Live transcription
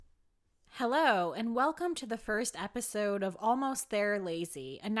Hello, and welcome to the first episode of Almost There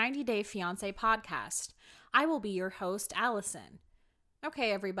Lazy, a 90-Day Fiancé podcast. I will be your host, Allison.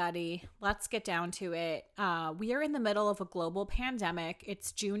 Okay, everybody, let's get down to it. We are in the middle of a global pandemic.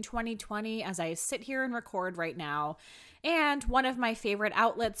 It's June 2020 as I sit here and record right now. And one of my favorite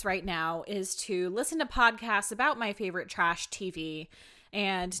outlets right now is to listen to podcasts about my favorite trash TV.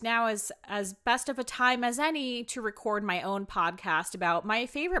 And now is as best of a time as any to record my own podcast about my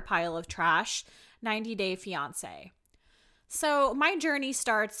favorite pile of trash, 90 Day Fiancé. So my journey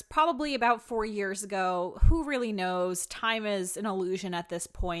starts probably about 4 years ago. Who really knows? Time is an illusion at this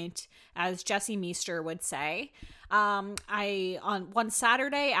point, as Jesse Meester would say. On one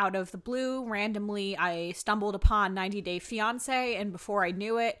Saturday, out of the blue, randomly, I stumbled upon 90 Day Fiancé, and before I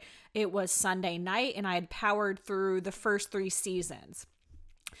knew it, it was Sunday night, and I had powered through the first 3 seasons.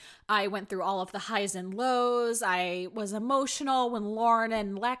 I went through all of the highs and lows. I was emotional when Lauren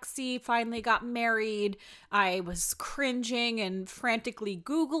and Lexi finally got married. I was cringing and frantically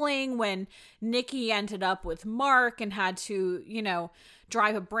Googling when Nikki ended up with Mark and had to,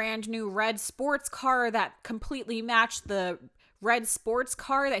 drive a brand new red sports car that completely matched the red sports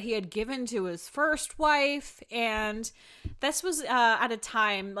car that he had given to his first wife. And this was at a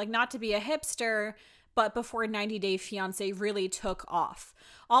time, not to be a hipster, but before 90 Day Fiancé really took off.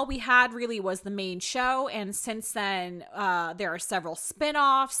 All we had really was the main show, and since then, there are several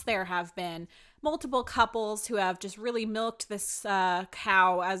spin-offs. There have been multiple couples who have just really milked this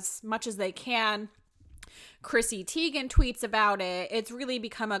cow as much as they can. Chrissy Teigen tweets about it. It's really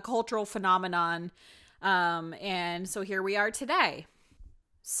become a cultural phenomenon, and so here we are today.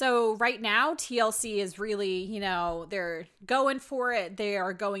 So right now, TLC is really, they're going for it. They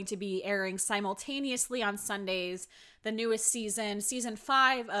are going to be airing simultaneously on Sundays the newest season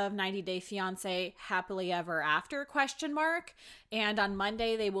 5 of 90 Day Fiancé, Happily Ever After, ? And on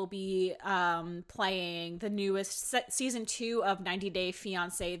Monday, they will be playing the newest season 2 of 90 Day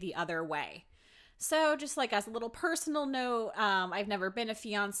Fiancé, The Other Way. So just as a little personal note, I've never been a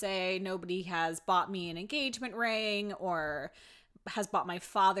fiancé. Nobody has bought me an engagement ring or has bought my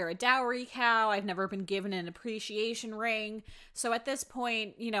father a dowry cow. I've never been given an appreciation ring. So at this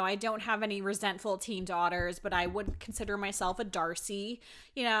point, I don't have any resentful teen daughters, but I would consider myself a Darcy.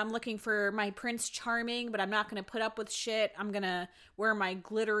 I'm looking for my Prince Charming, but I'm not going to put up with shit. I'm going to wear my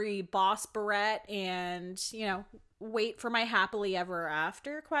glittery boss beret and, wait for my happily ever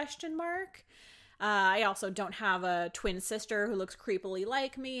after ? I also don't have a twin sister who looks creepily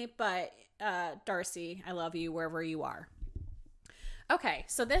like me, but Darcy, I love you wherever you are. Okay,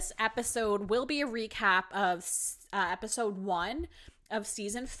 so this episode will be a recap of episode 1 of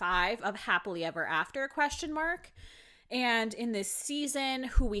season 5 of Happily Ever After ? And in this season,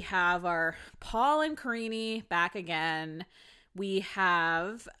 who we have are Paul and Karine back again. We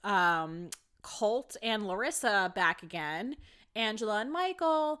have Colt and Larissa back again. Angela and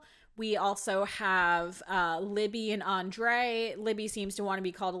Michael. We also have Libby and Andre. Libby seems to want to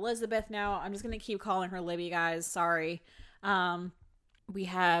be called Elizabeth now. I'm just going to keep calling her Libby, guys. Sorry. We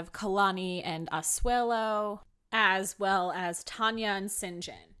have Kalani and Asuelo, as well as Tanya and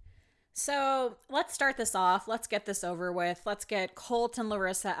Sinjin. So let's start this off. Let's get this over with. Let's get Colt and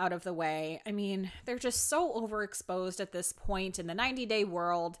Larissa out of the way. I mean, they're just so overexposed at this point in the 90-day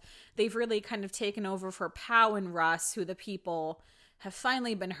world. They've really kind of taken over for Pau and Russ, who the people have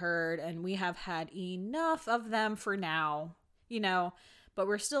finally been heard, and we have had enough of them for now, but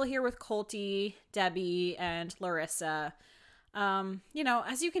we're still here with Colty, Debbie, and Larissa.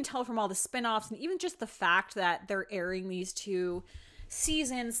 As you can tell from all the spinoffs and even just the fact that they're airing these 2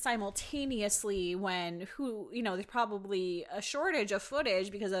 seasons simultaneously when there's probably a shortage of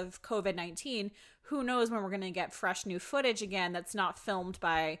footage because of COVID-19. Who knows when we're going to get fresh new footage again that's not filmed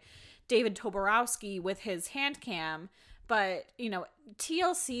by David Toborowski with his hand cam. But,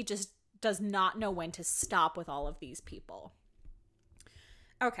 TLC just does not know when to stop with all of these people.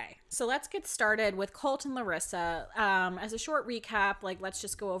 Okay, so let's get started with Colt and Larissa. As a short recap, let's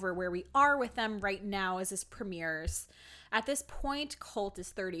just go over where we are with them right now as this premieres. At this point, Colt is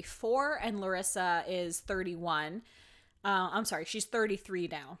 34 and Larissa is 31. She's 33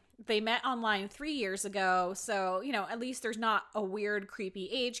 now. They met online 3 years ago, so, at least there's not a weird, creepy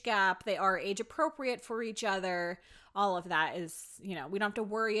age gap. They are age appropriate for each other. All of that is, we don't have to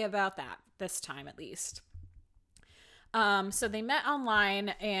worry about that this time at least. So they met online,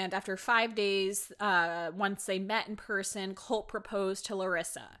 and after 5 days, once they met in person, Colt proposed to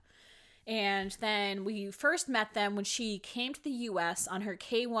Larissa. And then we first met them when she came to the U.S. on her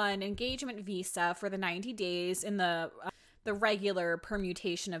K-1 engagement visa for the 90 days in the regular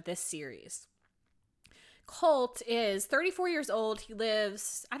permutation of this series. Colt is 34 years old. He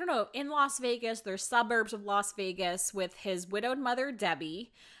lives, I don't know, in Las Vegas. There's suburbs of Las Vegas with his widowed mother,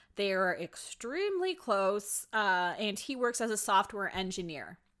 Debbie. They are extremely close, and he works as a software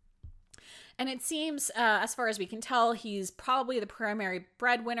engineer. And it seems, as far as we can tell, he's probably the primary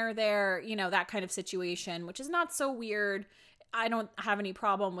breadwinner there, that kind of situation, which is not so weird. I don't have any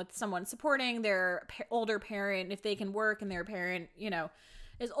problem with someone supporting their older parent if they can work and their parent,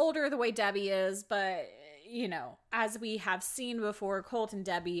 is older the way Debbie is. But, as we have seen before, Colt and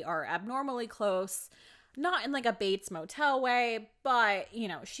Debbie are abnormally close. Not in like a Bates Motel way, but,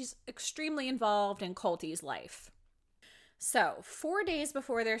 she's extremely involved in Colty's life. So, 4 days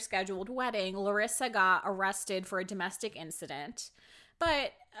before their scheduled wedding, Larissa got arrested for a domestic incident.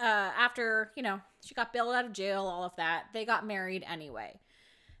 But after, she got bailed out of jail, all of that, they got married anyway.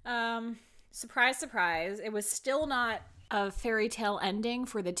 Surprise, surprise, it was still not a fairy tale ending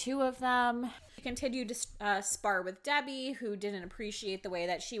for the two of them. He continued to spar with Debbie, who didn't appreciate the way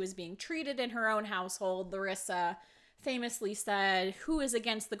that she was being treated in her own household. Larissa famously said, "Who is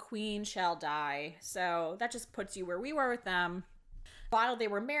against the queen shall die." So that just puts you where we were with them. While they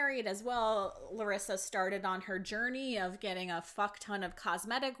were married as well, Larissa started on her journey of getting a fuck ton of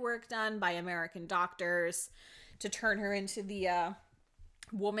cosmetic work done by American doctors to turn her into the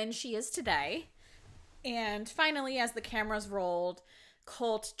woman she is today. And finally, as the cameras rolled,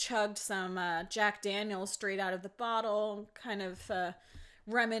 Colt chugged some Jack Daniels straight out of the bottle, kind of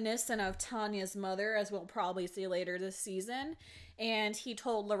reminiscent of Tanya's mother, as we'll probably see later this season. And he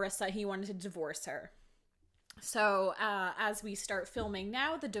told Larissa he wanted to divorce her. So as we start filming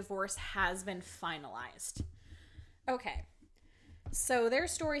now, the divorce has been finalized. Okay. So their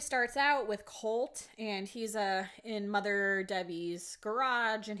story starts out with Colt, and he's in Mother Debbie's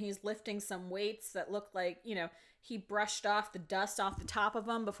garage, and he's lifting some weights that look like, he brushed off the dust off the top of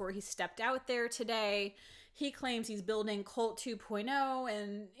them before he stepped out there today. He claims he's building Colt 2.0,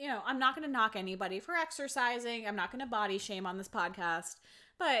 and, I'm not going to knock anybody for exercising. I'm not going to body shame on this podcast,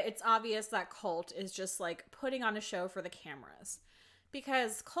 but it's obvious that Colt is just, putting on a show for the cameras.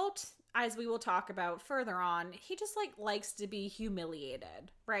 Because Colt, as we will talk about further on, he just, likes to be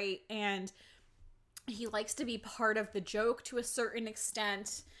humiliated, right? And he likes to be part of the joke to a certain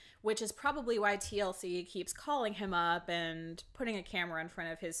extent, which is probably why TLC keeps calling him up and putting a camera in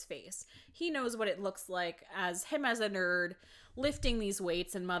front of his face. He knows what it looks like as him as a nerd lifting these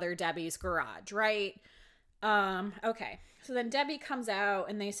weights in Mother Debbie's garage, right? Okay. So then Debbie comes out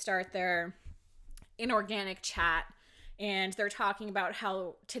and they start their inorganic chat, and they're talking about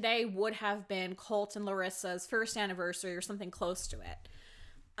how today would have been Colt and Larissa's first anniversary or something close to it.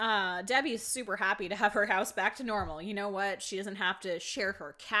 Debbie's super happy to have her house back to normal. You know what? She doesn't have to share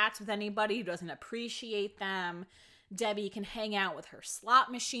her cats with anybody who doesn't appreciate them. Debbie can hang out with her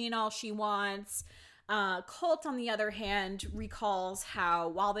slot machine all she wants. Colt, on the other hand, recalls how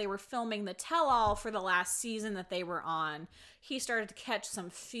while they were filming the tell-all for the last season that they were on, he started to catch some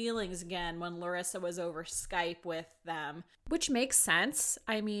feelings again when Larissa was over Skype with them, which makes sense.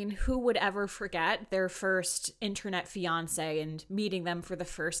 I mean, who would ever forget their first internet fiance and meeting them for the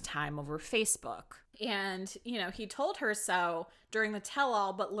first time over Facebook? And, he told her so during the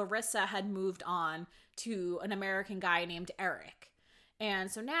tell-all, but Larissa had moved on to an American guy named Eric.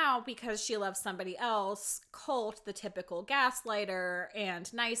 And so now, because she loves somebody else, Colt, the typical gaslighter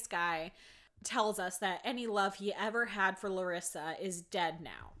and nice guy, tells us that any love he ever had for Larissa is dead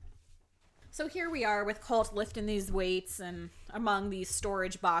now. So here we are with Colt lifting these weights and among these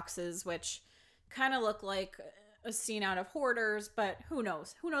storage boxes, which kind of look like a scene out of Hoarders, but who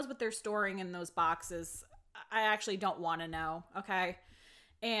knows? Who knows what they're storing in those boxes? I actually don't want to know, okay?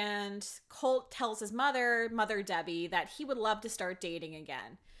 And Colt tells his mother Debbie, that he would love to start dating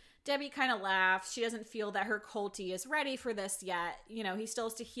again. Debbie kind of laughs. She doesn't feel that her Colty is ready for this yet. He still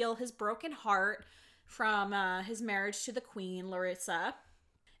has to heal his broken heart from his marriage to the queen, Larissa.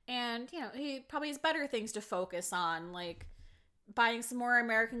 And, he probably has better things to focus on, like buying some more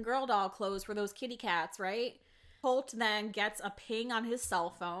American Girl doll clothes for those kitty cats, right? Colt then gets a ping on his cell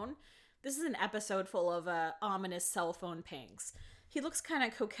phone. This is an episode full of ominous cell phone pings. He looks kind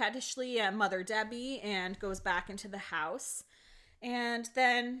of coquettishly at Mother Debbie and goes back into the house. And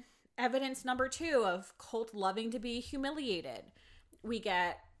then evidence number 2 of Colt loving to be humiliated. We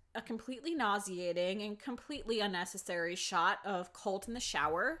get a completely nauseating and completely unnecessary shot of Colt in the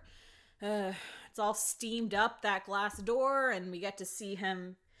shower. It's all steamed up, that glass door, and we get to see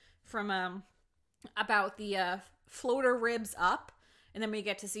him from about the floater ribs up. And then we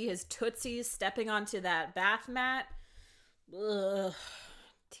get to see his tootsies stepping onto that bath mat. Ugh.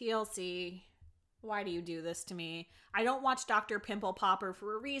 TLC, why do you do this to me? I don't watch Dr. Pimple Popper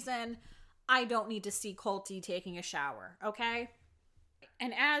for a reason. I don't need to see Colty taking a shower, okay?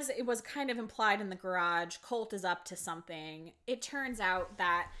 And as it was kind of implied in the garage, Colt is up to something. It turns out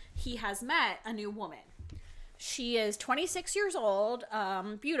that he has met a new woman. She is 26 years old,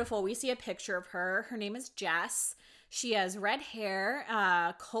 beautiful. We see a picture of her. Her name is Jess. She has red hair.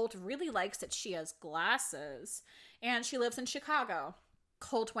 Colt really likes that she has glasses. And she lives in Chicago.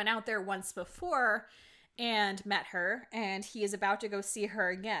 Colt went out there once before and met her, and he is about to go see her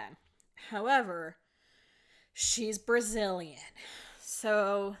again. However, she's Brazilian.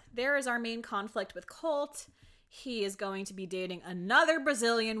 So there is our main conflict with Colt. He is going to be dating another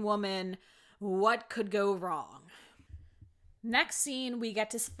Brazilian woman. What could go wrong? Next scene, we get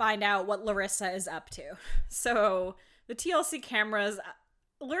to find out what Larissa is up to. So the TLC cameras,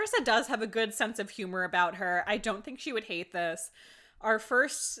 Larissa does have a good sense of humor about her. I don't think she would hate this. Our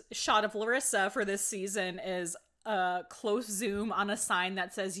first shot of Larissa for this season is a close zoom on a sign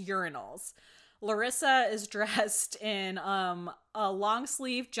that says urinals. Larissa is dressed in a long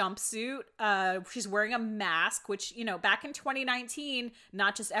sleeve jumpsuit. She's wearing a mask, which, you know, back in 2019,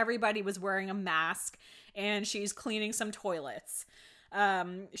 not just everybody was wearing a mask, and she's cleaning some toilets.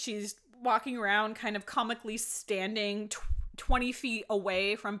 She's walking around kind of comically standing 20 feet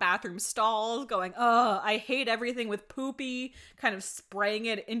away from bathroom stalls going, "Oh, I hate everything with poopy," kind of spraying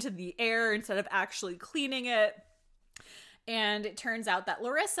it into the air instead of actually cleaning it. And it turns out that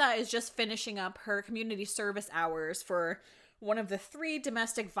Larissa is just finishing up her community service hours for one of the 3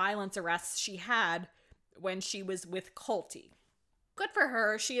 domestic violence arrests she had when she was with Colty. Good for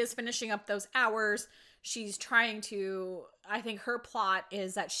her. She is finishing up those hours. She's trying to, I think her plot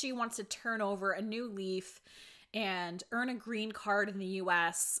is that she wants to turn over a new leaf and earn a green card in the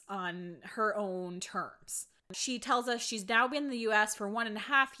US on her own terms. She tells us she's now been in the US for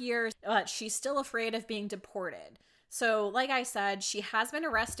 1.5 years, but she's still afraid of being deported. So, like I said, she has been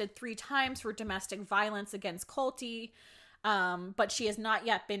arrested 3 times for domestic violence against Colty, but she has not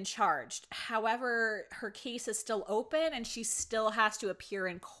yet been charged. However, her case is still open and she still has to appear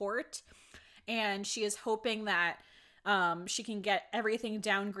in court. And she is hoping that she can get everything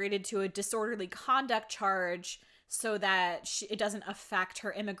downgraded to a disorderly conduct charge so that it doesn't affect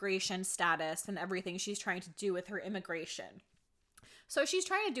her immigration status and everything she's trying to do with her immigration. So she's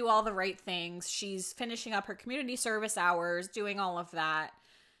trying to do all the right things. She's finishing up her community service hours, doing all of that.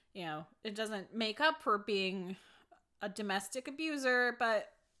 You know, it doesn't make up for being a domestic abuser, but,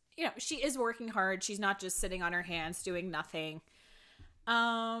 you know, she is working hard. She's not just sitting on her hands doing nothing.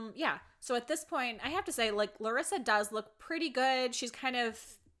 Yeah. So at this point, I have to say, like, Larissa does look pretty good. She's kind of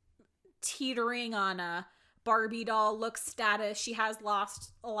teetering on a Barbie doll look status. She has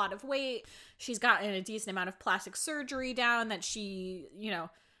lost a lot of weight. She's gotten a decent amount of plastic surgery down that she, you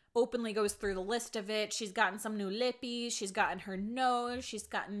know, openly goes through the list of it. She's gotten some new lippies. She's gotten her nose. She's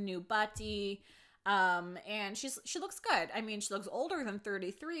gotten new butty. And she looks good. I mean, she looks older than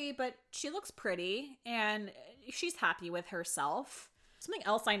 33, but she looks pretty and she's happy with herself. Something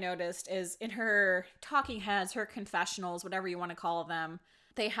else I noticed is in her talking heads, her confessionals, whatever you want to call them,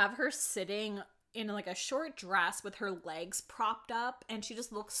 they have her sitting in like a short dress with her legs propped up, and she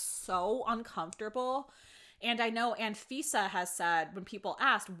just looks so uncomfortable. And I know Anfisa has said, when people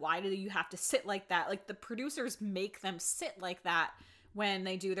asked, why do you have to sit like that? Like, the producers make them sit like that when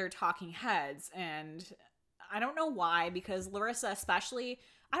they do their talking heads. And I don't know why, because Larissa especially,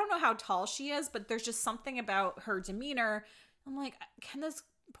 I don't know how tall she is, but there's just something about her demeanor. I'm like, can this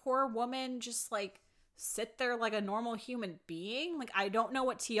poor woman just like sit there like a normal human being? Like, I don't know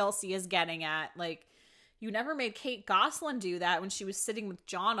what TLC is getting at. Like, you never made Kate Gosselin do that when she was sitting with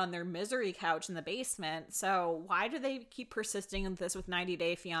John on their misery couch in the basement. So why do they keep persisting in this with 90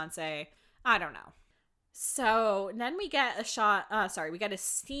 Day Fiancé? I don't know. So then we get we get a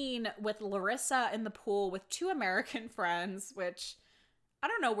scene with Larissa in the pool with 2 American friends, which I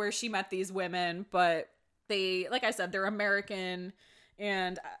don't know where she met these women, but they, like I said, they're American.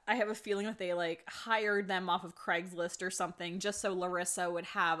 And I have a feeling that they like hired them off of Craigslist or something just so Larissa would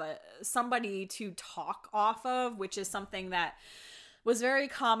have somebody to talk off of, which is something that was very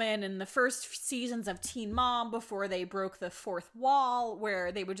common in the first seasons of Teen Mom before they broke the 4th wall,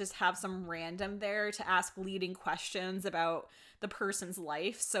 where they would just have some random there to ask leading questions about the person's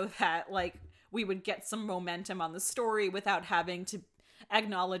life so that like we would get some momentum on the story without having to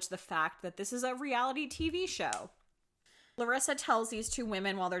acknowledge the fact that this is a reality TV show. Larissa tells these 2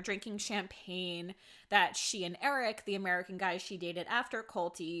 women while they're drinking champagne that she and Eric, the American guy she dated after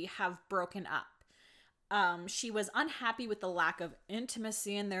Colty, have broken up. She was unhappy with the lack of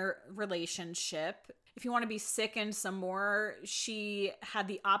intimacy in their relationship. If you want to be sickened some more, she had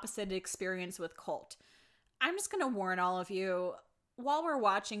the opposite experience with Colt. I'm just going to warn all of you, while we're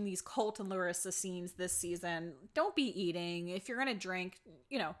watching these Colt and Larissa scenes this season, don't be eating. If you're going to drink,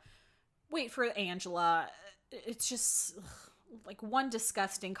 wait for Angela. It's just like one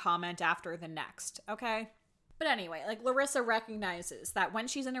disgusting comment after the next, okay? But anyway, like Larissa recognizes that when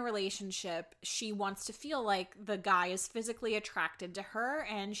she's in a relationship, she wants to feel like the guy is physically attracted to her,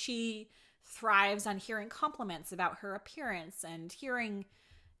 and she thrives on hearing compliments about her appearance and hearing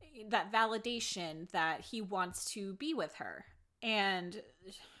that validation that he wants to be with her. And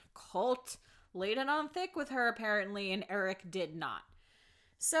Colt laid it on thick with her apparently, and Eric did not.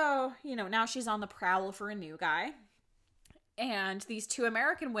 So, now she's on the prowl for a new guy. And these two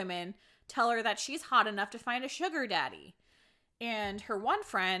American women tell her that she's hot enough to find a sugar daddy. And her one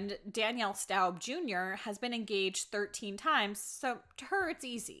friend, Danielle Staub Jr., has been engaged 13 times, so to her it's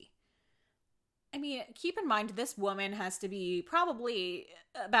easy. I mean, keep in mind this woman has to be probably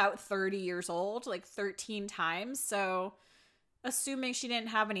about 30 years old, like 13 times, so assuming she didn't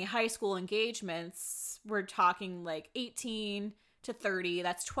have any high school engagements, we're talking like 18 to 30,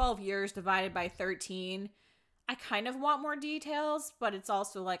 that's 12 years divided by 13. I kind of want more details, but it's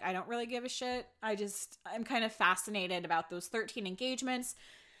also like, I don't really give a shit. I'm kind of fascinated about those 13 engagements.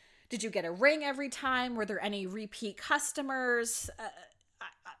 Did you get a ring every time? Were there any repeat customers?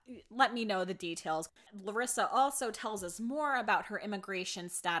 Let me know the details. Larissa also tells us more about her immigration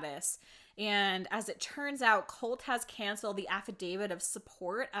status. And as it turns out, Colt has canceled the affidavit of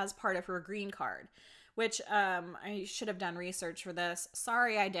support as part of her green card, which I should have done research for this.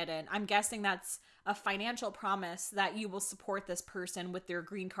 Sorry, I didn't. I'm guessing that's a financial promise that you will support this person with their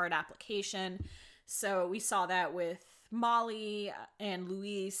green card application. So we saw that with Molly and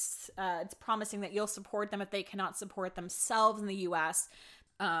Luis. It's promising that you'll support them if they cannot support themselves in the U.S.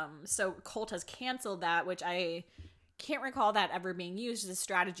 So Colt has canceled that, which I can't recall that ever being used as a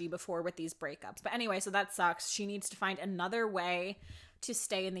strategy before with these breakups. But anyway, so that sucks. She needs to find another way to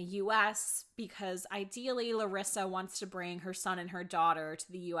stay in the U.S. because ideally Larissa wants to bring her son and her daughter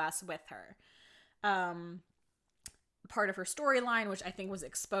to the U.S. with her. Part of her storyline, which I think was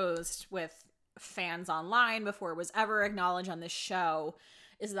exposed with fans online before it was ever acknowledged on this show,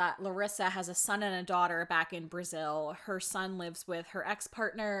 is that Larissa has a son and a daughter back in Brazil. Her son lives with her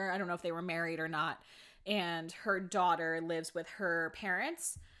ex-partner. I don't know if they were married or not. And her daughter lives with her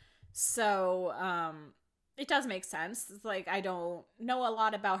parents. So, it does make sense. It's like, I don't know a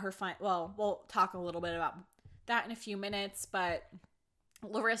lot about her. Well, we'll talk a little bit about that in a few minutes, but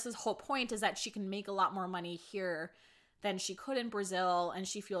Larissa's whole point is that she can make a lot more money here than she could in Brazil, and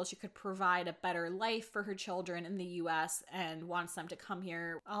she feels she could provide a better life for her children in the U.S. and wants them to come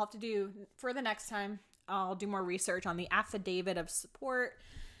here. I'll have to do, for the next time, I'll do more research on the affidavit of support,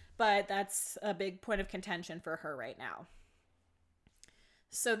 but that's a big point of contention for her right now.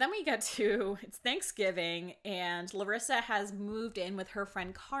 So then we get to, it's Thanksgiving, and Larissa has moved in with her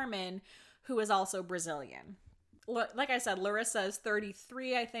friend Carmen, who is also Brazilian. Like I said, Larissa is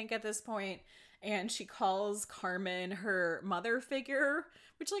 33, I think, at this point, and she calls Carmen her mother figure,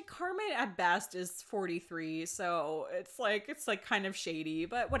 which, like, Carmen at best is 43, so it's like kind of shady,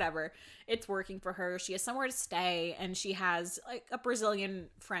 but whatever. It's working for her. She has somewhere to stay, and she has, like, a Brazilian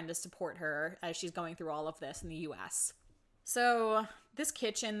friend to support her as she's going through all of this in the U.S. So this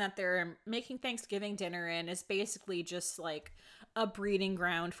kitchen that they're making Thanksgiving dinner in is basically just like a breeding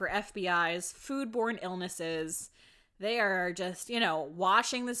ground for FBI's foodborne illnesses. They are just,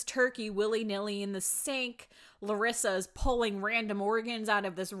 washing this turkey willy-nilly in the sink. Larissa is pulling random organs out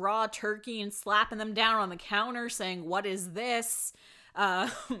of this raw turkey and slapping them down on the counter saying, "What is this?"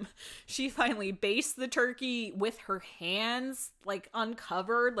 She finally bastes the turkey with her hands, like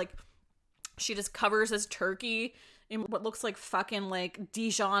uncovered. Like she just covers this turkey in what looks like fucking like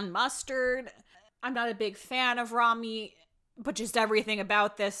Dijon mustard. I'm not a big fan of raw meat, but just everything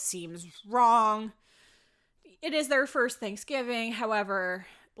about this seems wrong. It is their first Thanksgiving. However,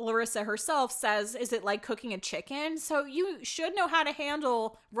 Larissa herself says, is it like cooking a chicken? So you should know how to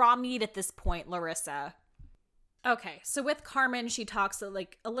handle raw meat at this point, Larissa. Okay, so with Carmen, she talks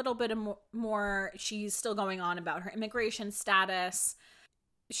like a little bit more. She's still going on about her immigration status.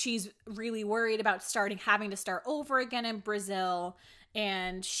 She's really worried about having to start over again in Brazil.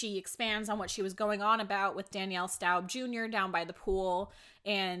 And she expands on what she was going on about with Danielle Staub Jr. down by the pool.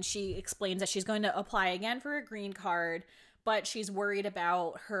 And she explains that she's going to apply again for a green card, but she's worried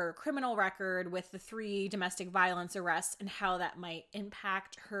about her criminal record with the 3 domestic violence arrests and how that might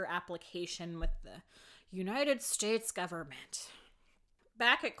impact her application with the United States government.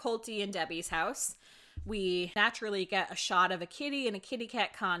 Back at Colty and Debbie's house, we naturally get a shot of a kitty in a kitty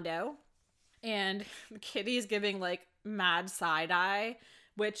cat condo. And the kitty is giving like mad side eye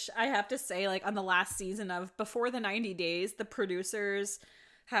which I have to say, like, on the last season of Before the 90 Days, the producers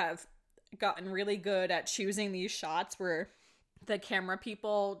have gotten really good at choosing these shots where the camera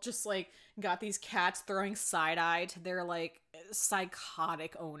people just, like, got these cats throwing side-eye to their, like,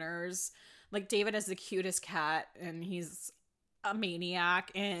 psychotic owners. Like, David is the cutest cat, and he's a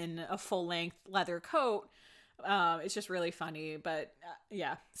maniac in a full-length leather coat. It's just really funny, but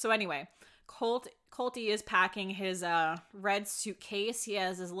yeah. So anyway, Colty is packing his red suitcase. He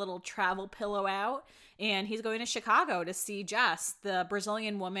has his little travel pillow out, and he's going to Chicago to see Jess, the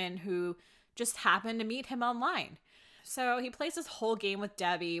Brazilian woman who just happened to meet him online. So he plays this whole game with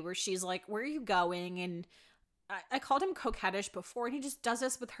Debbie where she's like, where are you going? And I called him coquettish before, and he just does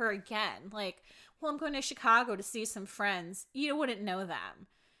this with her again. Like, well, I'm going to Chicago to see some friends. You wouldn't know them.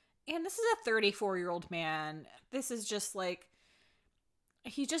 And this is a 34-year-old man. This is just like,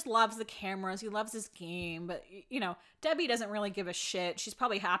 he just loves the cameras. He loves his game. But, you know, Debbie doesn't really give a shit. She's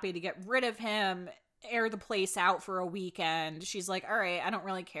probably happy to get rid of him, air the place out for a weekend. She's like, all right, I don't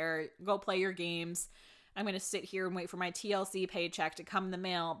really care. Go play your games. I'm going to sit here and wait for my TLC paycheck to come in the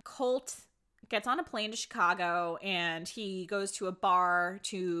mail. Colt gets on a plane to Chicago, and he goes to a bar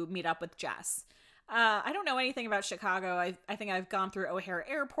to meet up with Jess. I don't know anything about Chicago. I think I've gone through O'Hare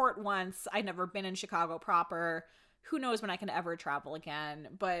Airport once. I've never been in Chicago proper. Who knows when I can ever travel again.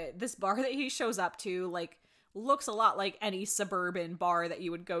 But this bar that he shows up to, like, looks a lot like any suburban bar that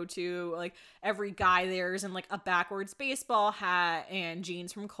you would go to. Like, every guy there's in, like, a backwards baseball hat and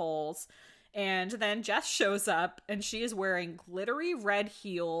jeans from Kohl's. And then Jess shows up, and she is wearing glittery red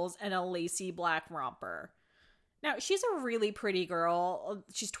heels and a lacy black romper. Now, she's a really pretty girl.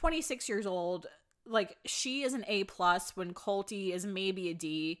 She's 26 years old. Like, she is an A+ when Colty is maybe a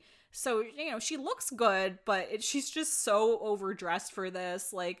D. So, you know, she looks good, but she's just so overdressed for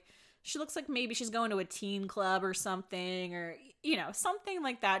this. Like, she looks like maybe she's going to a teen club or something, or, you know, something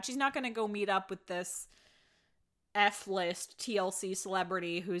like that. She's not going to go meet up with this F-list TLC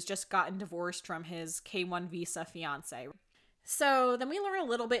celebrity who's just gotten divorced from his K-1 visa fiance. So then we learn a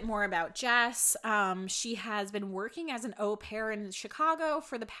little bit more about Jess. She has been working as an au pair in Chicago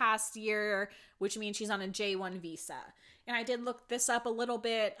for the past year, which means she's on a J-1 visa. And I did look this up a little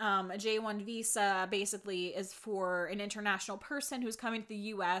bit. A J-1 visa basically is for an international person who's coming to the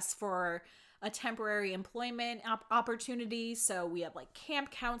U.S. for a temporary employment opportunity. So we have like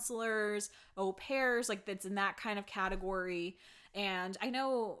camp counselors, au pairs, like that's in that kind of category. And I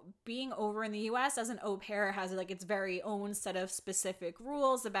know being over in the US as an au pair has like its very own set of specific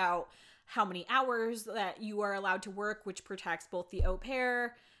rules about how many hours that you are allowed to work, which protects both the au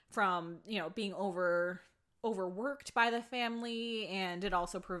pair from, you know, being overworked by the family, and it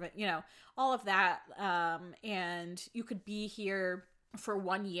also prevent, you know, all of that. And you could be here for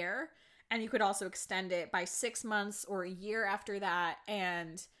 1 year, and you could also extend it by 6 months or a year after that.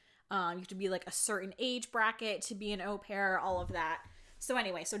 And you have to be like a certain age bracket to be an au pair, all of that. So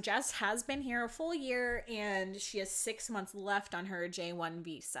anyway, so Jess has been here a full year, and she has 6 months left on her J-1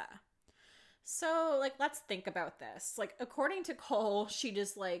 visa. So, like, let's think about this. Like, according to Colt, she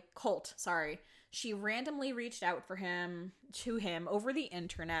randomly reached out to him over the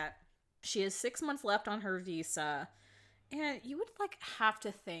internet. She has 6 months left on her visa. And you would, like, have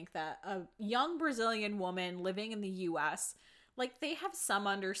to think that a young Brazilian woman living in the U.S., like, they have some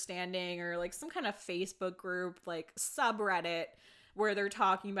understanding, or, like, some kind of Facebook group, like, subreddit, where they're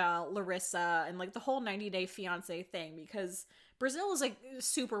talking about Larissa and, like, the whole 90 Day Fiancé thing, because Brazil is, like,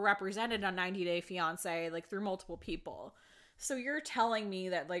 super represented on 90 Day Fiancé, like, through multiple people. So you're telling me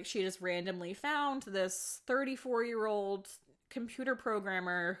that, like, she just randomly found this 34-year-old computer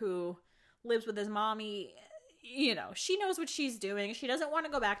programmer who lives with his mommy. You know, she knows what she's doing. She doesn't want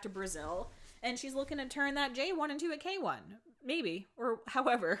to go back to Brazil, and she's looking to turn that J1 into a K1. Maybe, or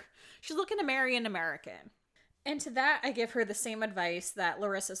however. She's looking to marry an American. And to that, I give her the same advice that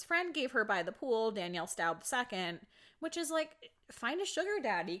Larissa's friend gave her by the pool, Danielle Staub II, which is like, find a sugar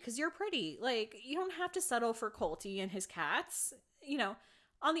daddy because you're pretty. Like, you don't have to settle for Colty and his cats. You know,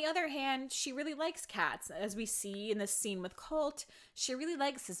 on the other hand, she really likes cats. As we see in this scene with Colt, she really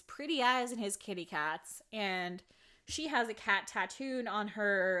likes his pretty eyes and his kitty cats. And she has a cat tattooed on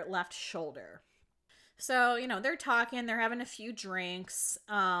her left shoulder. So, you know, they're talking, they're having a few drinks.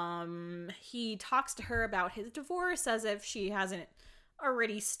 He talks to her about his divorce as if she hasn't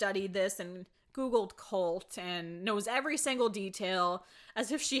already studied this and Googled Colt and knows every single detail,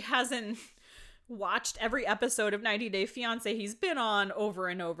 as if she hasn't watched every episode of 90 Day Fiancé he's been on over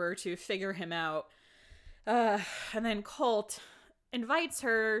and over to figure him out. And then Colt invites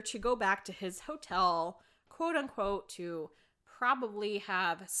her to go back to his hotel, quote unquote, to probably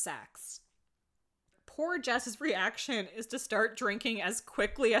have sex. poor Jess's reaction is to start drinking as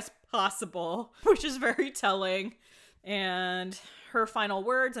quickly as possible, which is very telling. And her final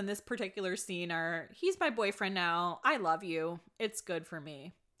words in this particular scene are, "He's my boyfriend now. I love you. It's good for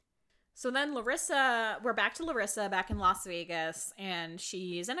me." So then we're back to Larissa back in Las Vegas, and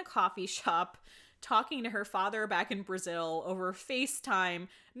she's in a coffee shop talking to her father back in Brazil over FaceTime,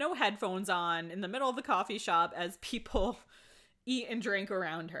 no headphones on, in the middle of the coffee shop as people eat and drink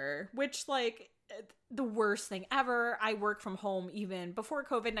around her, which, like, the worst thing ever. I work from home even before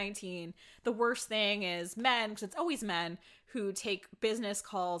COVID-19. The worst thing is men, because it's always men, who take business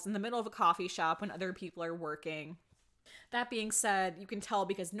calls in the middle of a coffee shop when other people are working. That being said, you can tell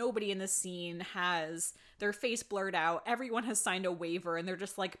because nobody in this scene has their face blurred out. Everyone has signed a waiver and they're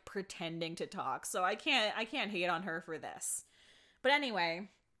just like pretending to talk. So I can't hate on her for this. But anyway,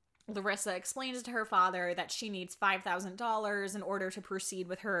 Larissa explains to her father that she needs $5,000 in order to proceed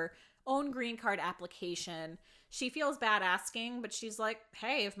with her own green card application. She feels bad asking, but she's like,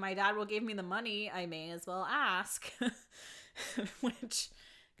 hey, if my dad will give me the money, I may as well ask. Which,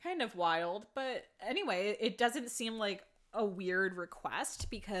 kind of wild. But anyway, it doesn't seem like a weird request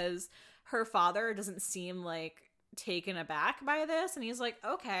because her father doesn't seem like taken aback by this. And he's like,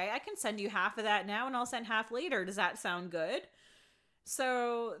 okay, I can send you half of that now and I'll send half later. Does that sound good?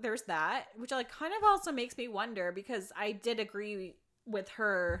 So there's that, which like kind of also makes me wonder, because I did agree with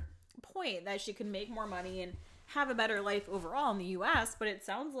her point that she can make more money and have a better life overall in the US, but it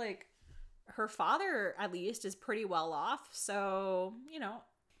sounds like her father at least is pretty well off. So, you know,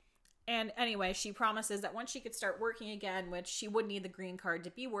 and anyway, she promises that once she could start working again, which she would need the green card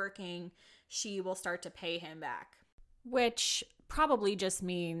to be working, she will start to pay him back. Which probably just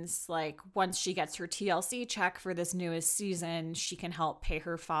means, like, once she gets her TLC check for this newest season, she can help pay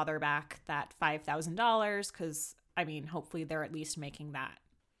her father back that $5,000, because, I mean, hopefully they're at least making that.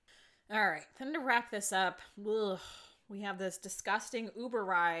 All right, then to wrap this up, we have this disgusting Uber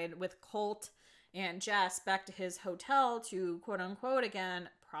ride with Colt and Jess back to his hotel to, quote-unquote, again,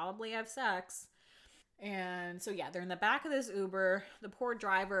 probably have sex. And so, yeah, they're in the back of this Uber. The poor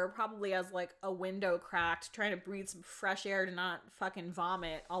driver probably has, like, a window cracked, trying to breathe some fresh air to not fucking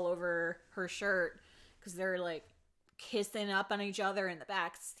vomit all over her shirt, because they're, like, kissing up on each other in the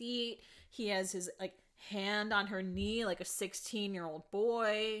back seat. He has his, like, hand on her knee like a 16-year-old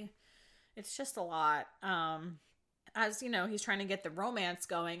boy. It's just a lot. As, you know, he's trying to get the romance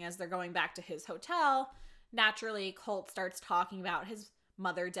going as they're going back to his hotel. Naturally, Colt starts talking about his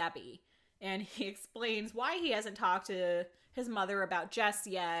mother, Debbie. And he explains why he hasn't talked to his mother about Jess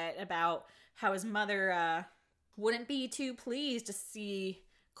yet, about how his mother wouldn't be too pleased to see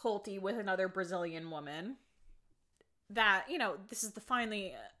Colty with another Brazilian woman. That, you know, this is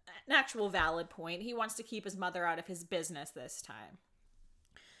finally an actual valid point. He wants to keep his mother out of his business this time.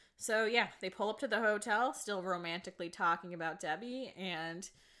 So, yeah, they pull up to the hotel, still romantically talking about Debbie, and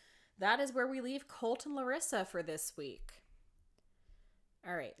that is where we leave Colt and Larissa for this week.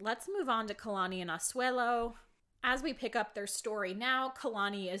 All right, let's move on to Kalani and Asuelo. As we pick up their story now,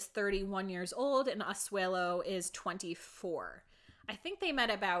 Kalani is 31 years old and Asuelo is 24. I think they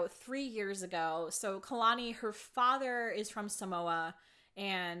met about 3 years ago. So Kalani, her father is from Samoa,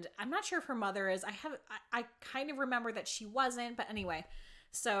 and I'm not sure if her mother is. I kind of remember that she wasn't, but anyway.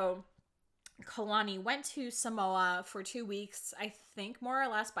 So Kalani went to Samoa for 2 weeks, I think more or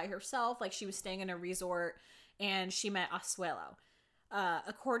less by herself. Like, she was staying in a resort, and she met Asuelo.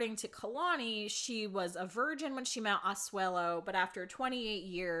 According to Kalani, she was a virgin when she met Asuelo, but after 28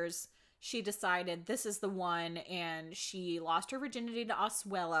 years, she decided this is the one, and she lost her virginity to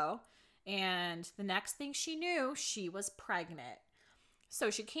Asuelo, and the next thing she knew, she was pregnant. So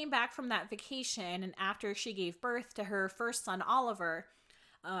she came back from that vacation, and after she gave birth to her first son, Oliver,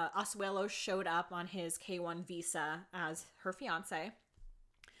 Asuelo showed up on his K-1 visa as her fiance.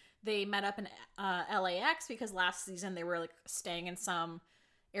 They met up in LAX because last season they were like staying in some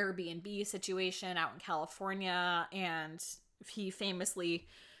Airbnb situation out in California, and he famously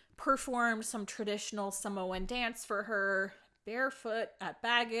performed some traditional Samoan dance for her barefoot at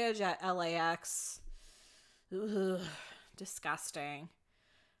baggage at LAX. Ugh, disgusting.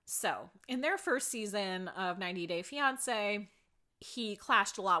 So, in their first season of 90 Day Fiancé, he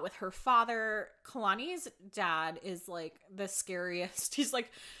clashed a lot with her father. Kalani's dad is like the scariest. He's like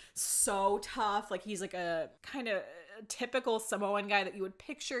so tough. Like, he's like a kind of typical Samoan guy that you would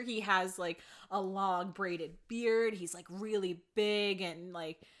picture. He has like a long braided beard. He's like really big and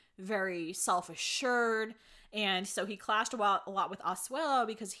like very self-assured. And so he clashed a lot with Asuelo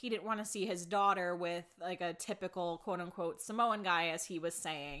because he didn't want to see his daughter with like a typical quote unquote Samoan guy, as he was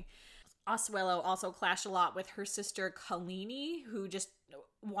saying. Asuelo also clashed a lot with her sister Kalini, who just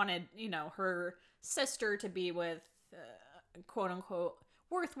wanted, her sister to be with quote unquote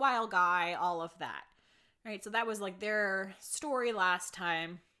worthwhile guy, all of that. Right? So that was like their story last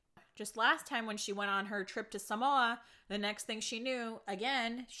time. Just last time when she went on her trip to Samoa, the next thing she knew,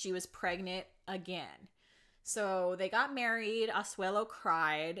 again, she was pregnant again. So they got married, Asuelo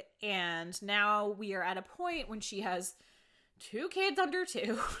cried, and now we are at a point when she has 2 kids under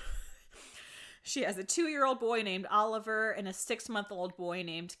 2. She has a 2-year-old boy named Oliver and a 6-month-old boy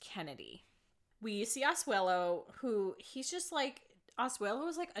named Kennedy. We see Asuelo, Asuelo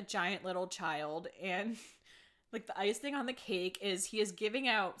is like a giant little child, and like the icing on the cake is he is giving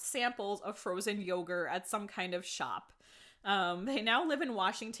out samples of frozen yogurt at some kind of shop. They now live in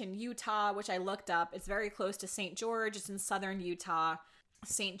Washington, Utah, which I looked up. It's very close to St. George. It's in southern Utah.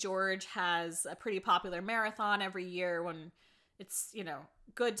 St. George has a pretty popular marathon every year when it's,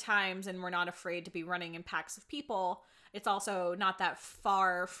 good times and we're not afraid to be running in packs of people. It's also not that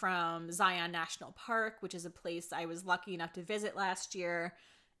far from Zion National Park, which is a place I was lucky enough to visit last year,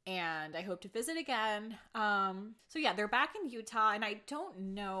 and I hope to visit again. So yeah, they're back in Utah, and I don't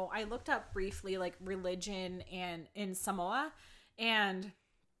know, I looked up briefly like religion and in Samoa, and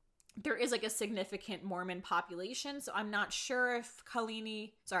there is like a significant Mormon population, so I'm not sure if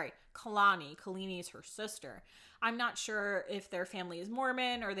Kalani is her sister. I'm not sure if their family is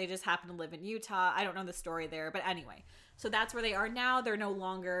Mormon or they just happen to live in Utah. I don't know the story there, but anyway. So that's where they are now. They're no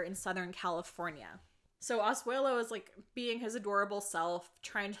longer in Southern California. So Asuelo is like being his adorable self,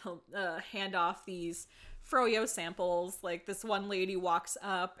 trying to hand off these froyo samples. Like this one lady walks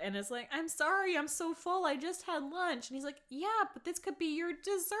up and is like, "I'm sorry, I'm so full. I just had lunch." And he's like, "Yeah, but this could be your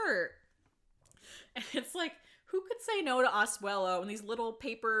dessert." And it's like, who could say no to Asuelo and these little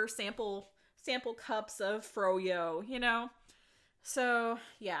paper sample cups of froyo, So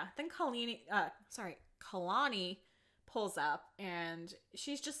yeah, then Kalani pulls up and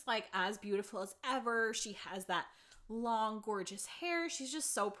she's just like as beautiful as ever. She has that long, gorgeous hair. She's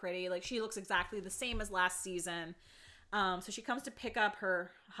just so pretty. Like she looks exactly the same as last season. So she comes to pick up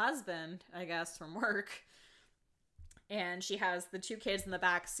her husband, I guess, from work. And she has the 2 kids in the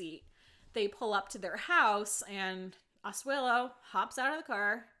back seat. They pull up to their house and Asuelo hops out of the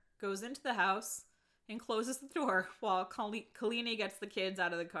car, goes into the house, and closes the door while Kalani gets the kids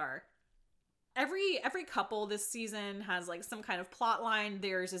out of the car. Every couple this season has like some kind of plot line.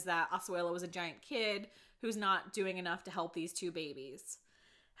 Theirs is that Asuelo is a giant kid who's not doing enough to help these 2 babies.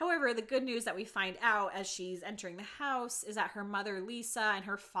 However, the good news that we find out as she's entering the house is that her mother Lisa and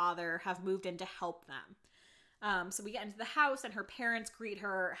her father have moved in to help them. So we get into the house and her parents greet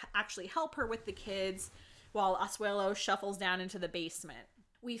her, actually help her with the kids, while Asuelo shuffles down into the basement.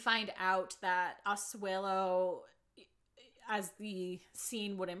 We find out that Asuelo, as the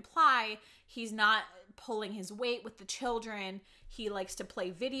scene would imply, he's not pulling his weight with the children. He likes to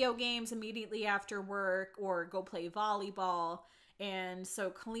play video games immediately after work or go play volleyball. And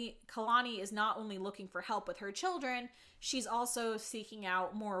so Kalani is not only looking for help with her children, she's also seeking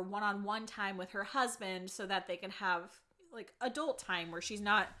out more one-on-one time with her husband so that they can have like adult time where she's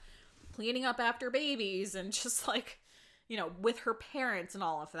not cleaning up after babies and just like, with her parents and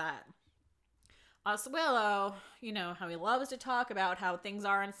all of that. Asuelo, how he loves to talk about how things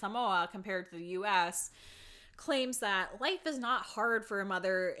are in Samoa compared to the US, claims that life is not hard for a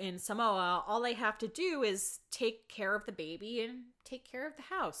mother in Samoa. All they have to do is take care of the baby and take care of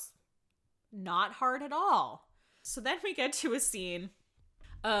the house. Not hard at all. So then we get to a scene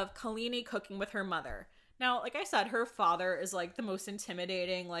of Kalani cooking with her mother. Now, like I said, her father is like the most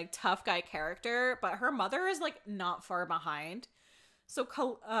intimidating, like tough guy character, but her mother is like not far behind. So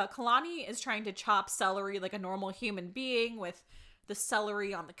Kalani is trying to chop celery like a normal human being with the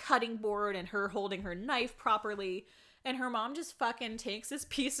celery on the cutting board and her holding her knife properly. And her mom just fucking takes this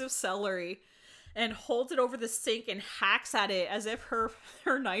piece of celery and holds it over the sink and hacks at it as if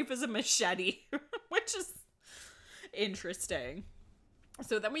her knife is a machete, which is interesting.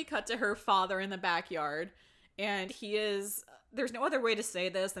 So then we cut to her father in the backyard, and there's no other way to say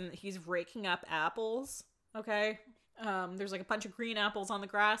this than he's raking up apples, okay? There's like a bunch of green apples on the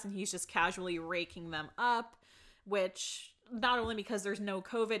grass, and he's just casually raking them up, which, not only because there's no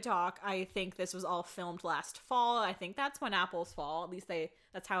COVID talk, I think this was all filmed last fall. I think that's when apples fall. At least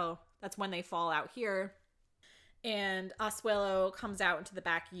that's when they fall out here. And Asuelo comes out into the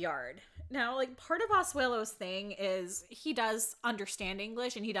backyard. Now, like, part of Asuelo's thing is he does understand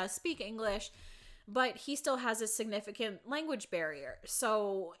English and he does speak English, but he still has a significant language barrier.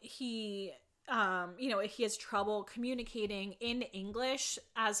 So he, he has trouble communicating in English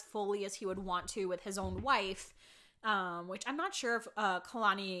as fully as he would want to with his own wife, which I'm not sure if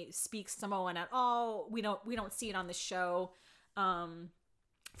Kalani speaks Samoan at all. We don't see it on the show.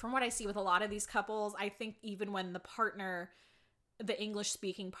 from what I see with a lot of these couples, I think even when the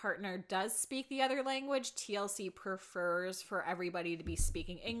English-speaking partner does speak the other language, TLC prefers for everybody to be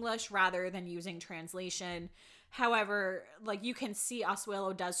speaking English rather than using translation. However, like, you can see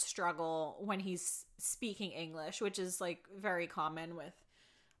Asuelo does struggle when he's speaking English, which is, like, very common with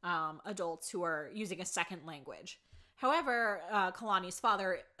adults who are using a second language. However, Kalani's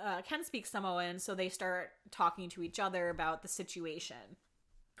father can speak Samoan, so they start talking to each other about the situation.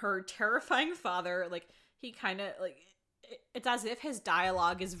 Her terrifying father, like, he kind of, like, it's as if his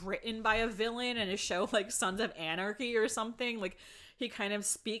dialogue is written by a villain in a show like Sons of Anarchy or something. Like, he kind of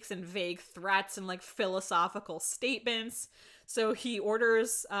speaks in vague threats and, like, philosophical statements. So he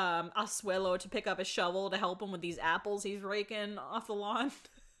orders Asuelo to pick up a shovel to help him with these apples he's raking off the lawn.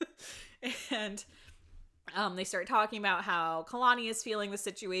 And they start talking about how Kalani is feeling the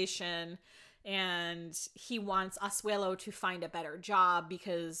situation, and he wants Asuelo to find a better job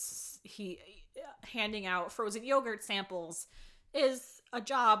because handing out frozen yogurt samples is a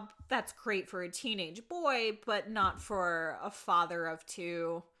job that's great for a teenage boy, but not for a father of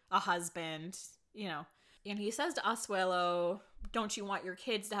two, a husband, you know. And he says to Asuelo, don't you want your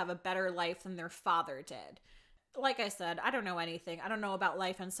kids to have a better life than their father did? Like I said, I don't know anything. I don't know about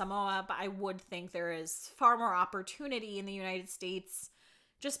life in Samoa, but I would think there is far more opportunity in the United States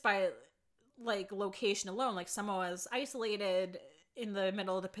just by, like, location alone. Like, Samoa is isolated in the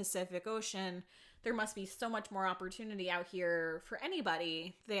middle of the Pacific Ocean. There must be so much more opportunity out here for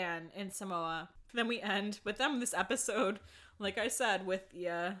anybody than in Samoa. Then we end with them this episode, like I said, with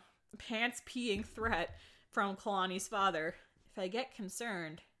the pants-peeing threat from Kalani's father. If I get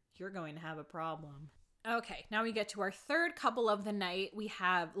concerned, you're going to have a problem. Okay, now we get to our third couple of the night. We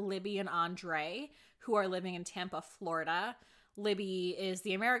have Libby and Andre, who are living in Tampa, Florida. Libby is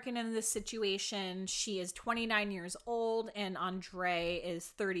the American in this situation. She is 29 years old, and Andre is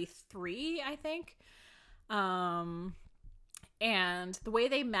 33, I think. And the way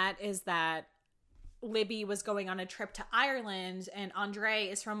they met is that Libby was going on a trip to Ireland, and Andre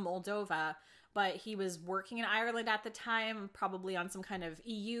is from Moldova, but he was working in Ireland at the time, probably on some kind of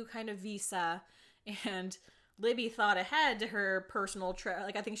EU kind of visa. And Libby thought ahead to her personal trip.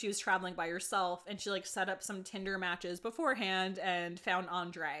 Like, I think she was traveling by herself, and she, like, set up some Tinder matches beforehand and found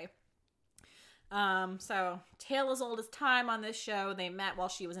Andre. So tale as old as time on this show. They met while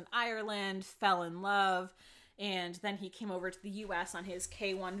she was in Ireland, fell in love, and then he came over to the US on his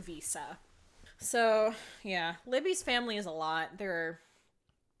K-1 visa. So, yeah, Libby's family is a lot. They're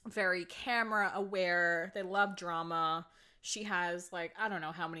very camera aware. They love drama. She has, like, I don't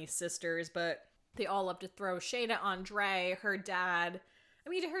know how many sisters, but they all love to throw shade at Andre. Her dad, I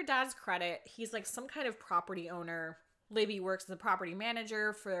mean, to her dad's credit, he's like some kind of property owner. Libby works as a property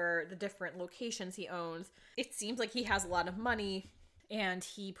manager for the different locations he owns. It seems like he has a lot of money, and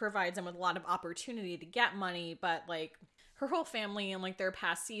he provides them with a lot of opportunity to get money, but, like, her whole family in, like, their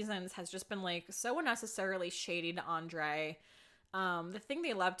past seasons has just been, like, so unnecessarily shady to Andre. The thing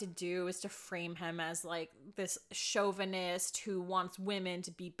they love to do is to frame him as, like, this chauvinist who wants women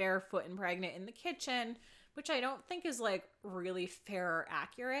to be barefoot and pregnant in the kitchen, which I don't think is, like, really fair or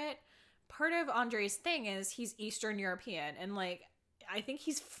accurate. Part of Andre's thing is he's Eastern European, and, like, I think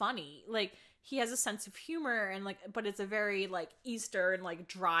he's funny. Like, he has a sense of humor, and, like, but it's a very, like, Eastern, like,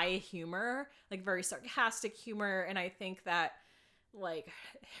 dry humor, like, very sarcastic humor, and I think that, like,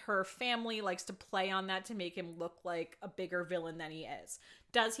 her family likes to play on that to make him look like a bigger villain than he is.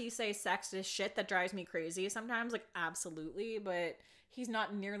 Does he say sexist shit that drives me crazy sometimes? Like, absolutely, but he's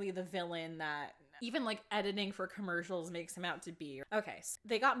not nearly the villain that even, like, editing for commercials makes him out to be. Okay, so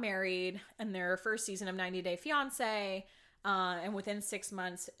they got married in their first season of 90 Day Fiancé, and within 6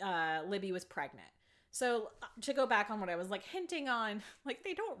 months, Libby was pregnant. So to go back on what I was, like, hinting on, like,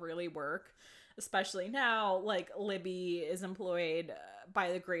 they don't really work. Especially now, like, Libby is employed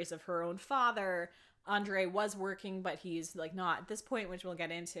by the grace of her own father. Andre was working, but he's, like, not at this point, which we'll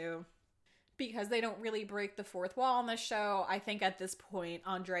get into. Because they don't really break the fourth wall on this show, I think at this point,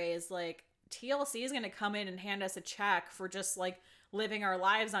 Andre is like, TLC is going to come in and hand us a check for just, like, living our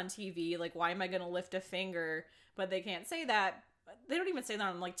lives on TV. Like, why am I going to lift a finger? But they can't say that. They don't even say that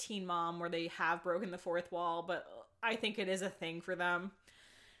on, like, Teen Mom, where they have broken the fourth wall, but I think it is a thing for them.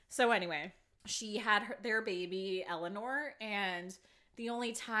 So anyway, she had their baby, Eleanor, and the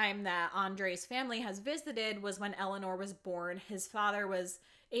only time that Andre's family has visited was when Eleanor was born. His father was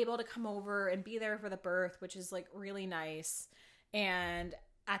able to come over and be there for the birth, which is, like, really nice. And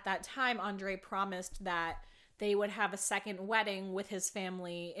at that time, Andre promised that they would have a second wedding with his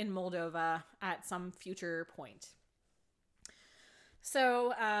family in Moldova at some future point.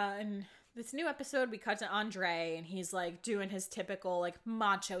 So, in This new episode, we cut to Andre, and he's like doing his typical like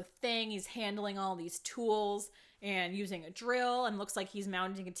macho thing. He's handling all these tools and using a drill, and looks like he's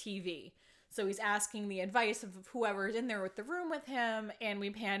mounting a TV. So he's asking the advice of whoever's in there with the room with him, and we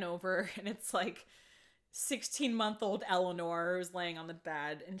pan over, and it's like 16-month-old Eleanor who's laying on the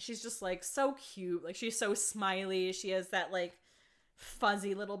bed, and she's just like so cute. Like, she's so smiley. She has that like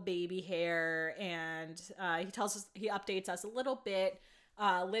fuzzy little baby hair, and he updates us a little bit.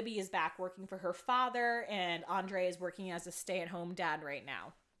 Libby is back working for her father, and Andre is working as a stay-at-home dad right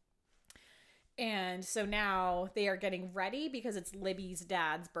now. And so now they are getting ready because it's Libby's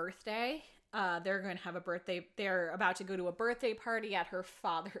dad's birthday. They're going to have a birthday. They're about to go to a birthday party at her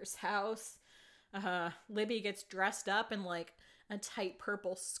father's house. Libby gets dressed up in like a tight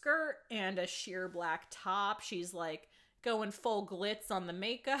purple skirt and a sheer black top. She's like going full glitz on the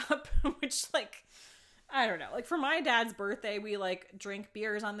makeup, which like, I don't know. Like, for my dad's birthday, we like drink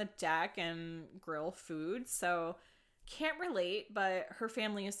beers on the deck and grill food. So can't relate, but her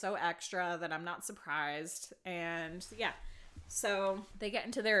family is so extra that I'm not surprised. And yeah, so they get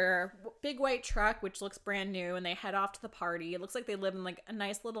into their big white truck, which looks brand new, and they head off to the party. It looks like they live in like a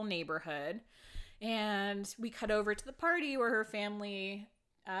nice little neighborhood. And we cut over to the party where her family,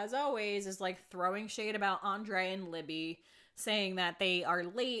 as always, is like throwing shade about Andre and Libby, saying that they are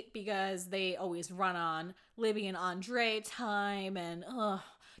late because they always run on Libby and Andre time, and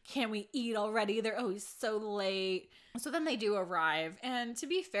can't we eat already? They're always so late. So then they do arrive, and to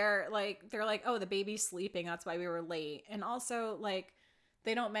be fair, like, they're like, oh, the baby's sleeping, that's why we were late. And also, like,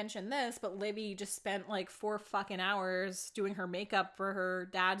 they don't mention this, but Libby just spent like 4 fucking hours doing her makeup for her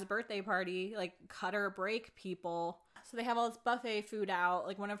dad's birthday party. Like, cut her a break, people. So they have all this buffet food out.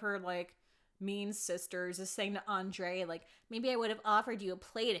 Like, one of her like mean sisters is saying to Andre, like, maybe I would have offered you a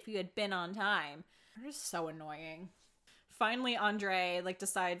plate if you had been on time. They're just so annoying. Finally, Andre like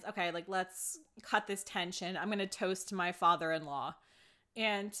decides, okay, like, let's cut this tension. I'm gonna toast my father-in-law.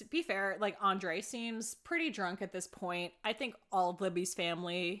 And to be fair, like, Andre seems pretty drunk at this point. I think all of Libby's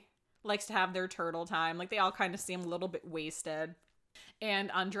family likes to have their turtle time. Like, they all kind of seem a little bit wasted. And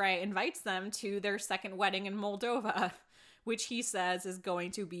Andre invites them to their second wedding in Moldova, which he says is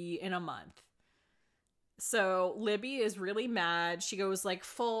going to be in a month. So Libby is really mad. She goes like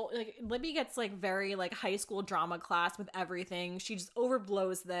full, like, Libby gets like very like high school drama class with everything. She just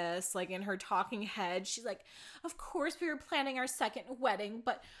overblows this, like, in her talking head. She's like, of course we were planning our second wedding,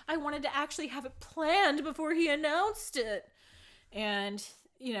 but I wanted to actually have it planned before he announced it. And,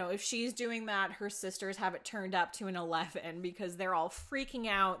 you know, if she's doing that, her sisters have it turned up to an 11 because they're all freaking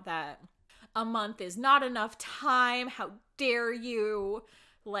out that a month is not enough time. How dare you?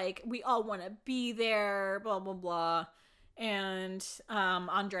 Like, we all want to be there, blah, blah, blah. And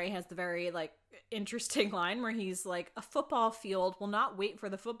Andre has the very, like, interesting line where he's like, a football field will not wait for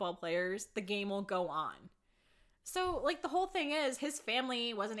the football players. The game will go on. So, like, the whole thing is his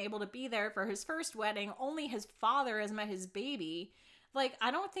family wasn't able to be there for his first wedding. Only his father has met his baby. Like,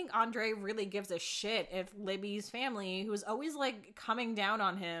 I don't think Andre really gives a shit if Libby's family, who's always, like, coming down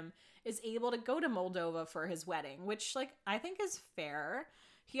on him, is able to go to Moldova for his wedding, which, like, I think is fair.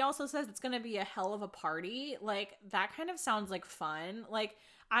 He also says it's going to be a hell of a party. Like, that kind of sounds like fun. Like,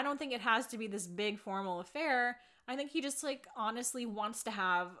 I don't think it has to be this big formal affair. I think he just, like, honestly wants to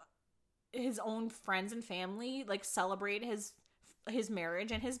have his own friends and family, like, celebrate his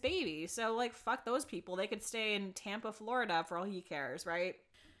marriage and his baby. So, like, fuck those people. They could stay in Tampa, Florida for all he cares, right?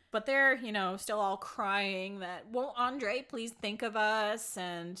 But they're, you know, still all crying that, won't Andre please think of us?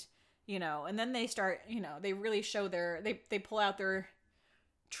 And, you know, and then they start, you know, they really show they pull out their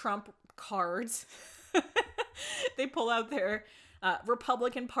Trump cards. They pull out their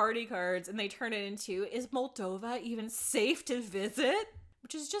Republican Party cards and they turn it into, is Moldova even safe to visit?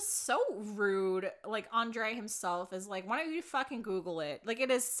 Which is just so rude. Like, Andre himself is like, why don't you fucking Google it? Like,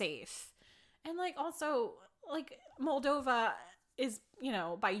 it is safe. And, like, also, like, Moldova is, you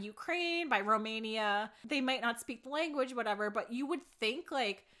know, by Ukraine, by Romania. They might not speak the language, whatever, but you would think,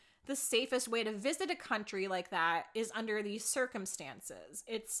 like, the safest way to visit a country like that is under these circumstances.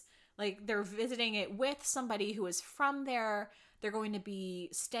 It's like they're visiting it with somebody who is from there. They're going to be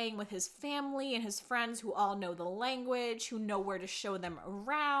staying with his family and his friends who all know the language, who know where to show them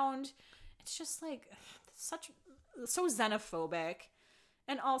around. It's just like so xenophobic.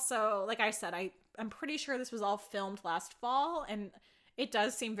 And also, like I said, I'm pretty sure this was all filmed last fall, and it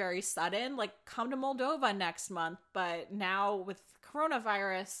does seem very sudden. Like, come to Moldova next month, but now with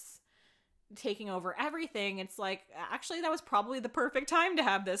coronavirus taking over everything, it's like, actually, that was probably the perfect time to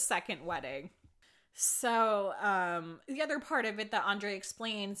have this second wedding. So, the other part of it that Andre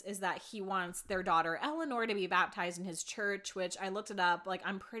explains is that he wants their daughter Eleanor to be baptized in his church, which I looked it up. Like,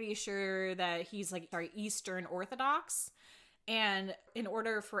 I'm pretty sure that he's Eastern Orthodox. And in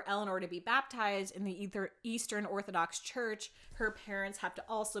order for Eleanor to be baptized in the Eastern Orthodox Church, her parents have to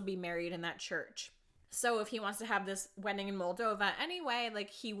also be married in that church. So if he wants to have this wedding in Moldova anyway, like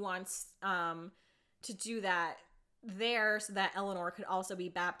he wants to do that there so that Eleanor could also be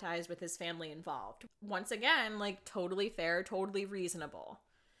baptized with his family involved. Once again, like totally fair, totally reasonable.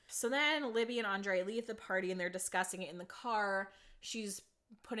 So then Libby and Andre leave the party and they're discussing it in the car. She's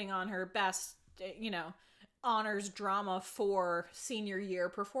putting on her best, honors drama for senior year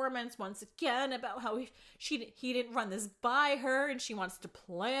performance once again about how he didn't run this by her and she wants to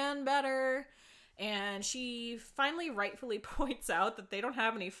plan better. And she finally rightfully points out that they don't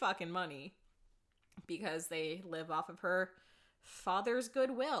have any fucking money because they live off of her father's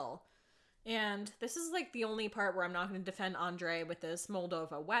goodwill. And this is like the only part where I'm not going to defend Andre with this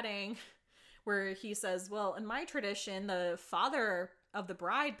Moldova wedding, where he says, well, in my tradition, the father of the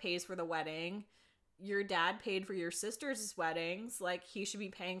bride pays for the wedding. Your dad paid for your sister's weddings. Like, he should be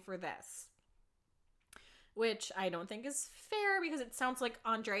paying for this. Which I don't think is fair because it sounds like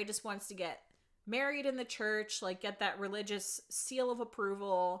Andre just wants to get married in the church, like get that religious seal of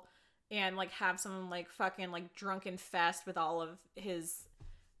approval and like have some like fucking like drunken fest with all of his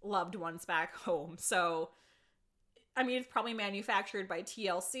loved ones back home. So I mean, it's probably manufactured by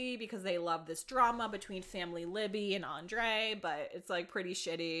TLC because they love this drama between family Libby and Andre, but it's like pretty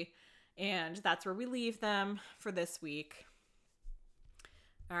shitty. And that's where we leave them for this week.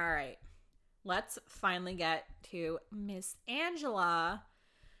 All right. Let's finally get to Miss Angela,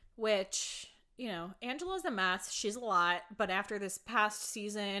 which, Angela's a mess. She's a lot. But after this past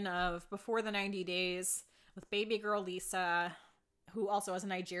season of Before the 90 Days with baby girl Lisa, who also has a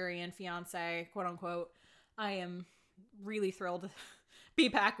Nigerian fiance, quote unquote, I am really thrilled to be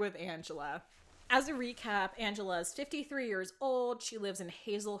back with Angela. As a recap, Angela is 53 years old. She lives in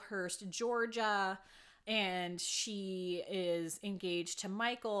Hazelhurst, Georgia, and she is engaged to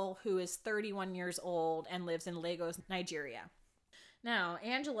Michael, who is 31 years old and lives in Lagos, Nigeria. Now,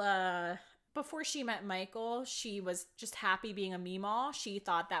 Angela, before she met Michael, she was just happy being a meemaw. She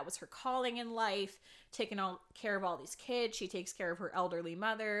thought that was her calling in life, taking care of all these kids. She takes care of her elderly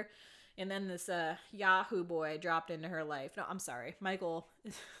mother. And then this Yahoo boy dropped into her life. No, I'm sorry. Michael's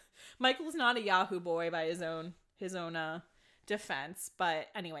not a Yahoo boy by his own defense. But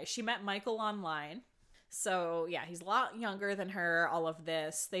anyway, she met Michael online. So yeah, he's a lot younger than her, all of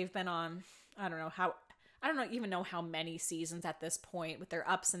this. They've been on, I don't even know how many seasons at this point with their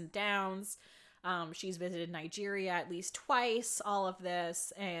ups and downs. She's visited Nigeria at least twice, all of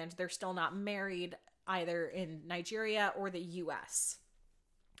this. And they're still not married either in Nigeria or the US.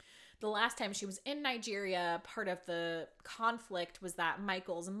 The last time she was in Nigeria, part of the conflict was that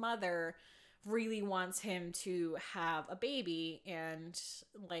Michael's mother really wants him to have a baby. And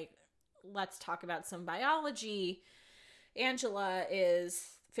like, let's talk about some biology. Angela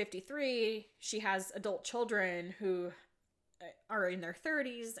is 53. She has adult children who are in their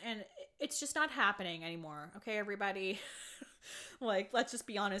 30s, and it's just not happening anymore. Okay, everybody? Like, let's just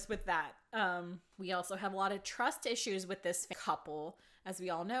be honest with that. We also have a lot of trust issues with this couple. As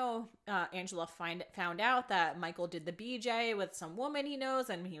we all know, Angela found out that Michael did the BJ with some woman he knows,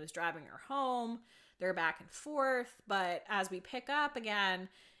 and he was driving her home. They're back and forth, but as we pick up again,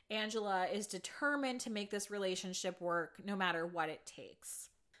 Angela is determined to make this relationship work no matter what it takes.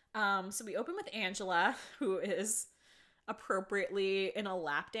 So we open with Angela, who is appropriately in a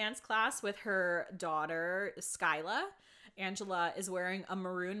lap dance class with her daughter, Skyla. Angela is wearing a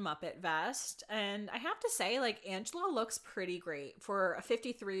maroon Muppet vest. And I have to say, like, Angela looks pretty great for a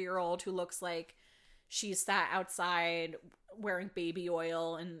 53-year-old who looks like she's sat outside wearing baby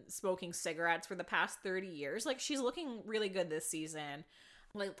oil and smoking cigarettes for the past 30 years. Like, she's looking really good this season.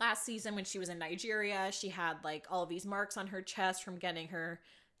 Like, last season when she was in Nigeria, she had, like, all these marks on her chest from getting her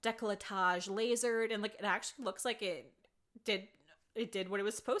décolletage lasered. And, like, it actually looks like it did what it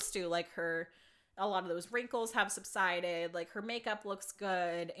was supposed to. Like, a lot of those wrinkles have subsided. Like, her makeup looks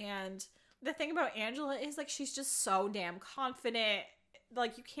good. And the thing about Angela is, like, she's just so damn confident.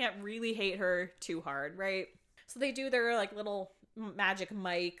 Like, you can't really hate her too hard, right? So they do their, like, little Magic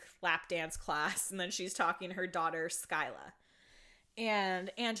Mike lap dance class. And then she's talking to her daughter, Skyla.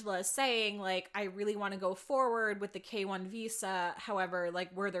 And Angela is saying, like, I really want to go forward with the K-1 visa. However,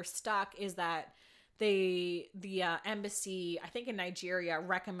 like, where they're stuck is that the embassy, I think in Nigeria,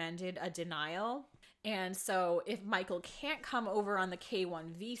 recommended a denial. And so if Michael can't come over on the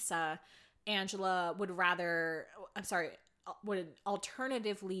K-1 visa, Angela would rather, would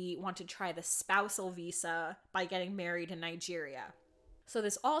alternatively want to try the spousal visa by getting married in Nigeria. So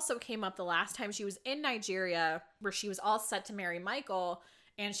this also came up the last time she was in Nigeria, where she was all set to marry Michael,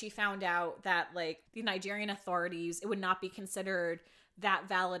 and she found out that like the Nigerian authorities, it would not be considered that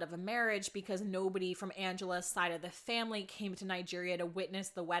valid of a marriage because nobody from Angela's side of the family came to Nigeria to witness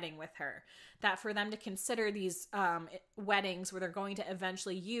the wedding with her. That for them to consider these weddings where they're going to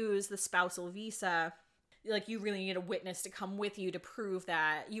eventually use the spousal visa, like you really need a witness to come with you to prove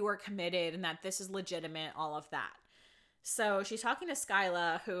that you are committed and that this is legitimate, all of that. So she's talking to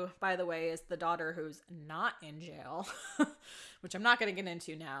Skyla, who, by the way, is the daughter who's not in jail, which I'm not going to get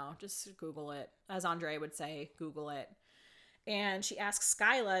into now. Just Google it. As Andre would say, Google it. And she asks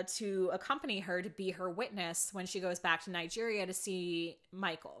Skyla to accompany her to be her witness when she goes back to Nigeria to see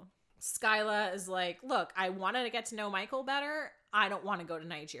Michael. Skyla is like, look, I wanted to get to know Michael better. I don't want to go to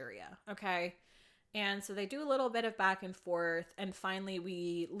Nigeria, okay? And so they do a little bit of back and forth, and finally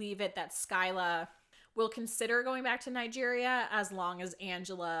we leave it that Skyla will consider going back to Nigeria as long as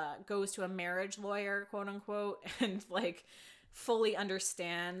Angela goes to a marriage lawyer, quote unquote, and like fully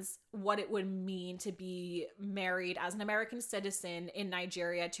understands what it would mean to be married as an American citizen in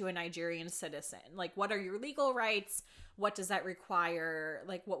Nigeria to a Nigerian citizen. Like, what are your legal rights? What does that require?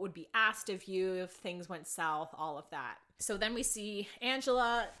 Like, what would be asked of you if things went south? All of that. So then we see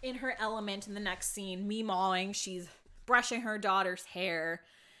Angela in her element in the next scene, meemawing. She's brushing her daughter's hair.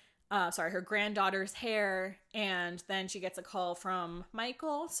 Her granddaughter's hair, and then she gets a call from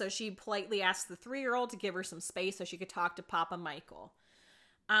Michael, so she politely asks the 3-year-old to give her some space so she could talk to Papa Michael.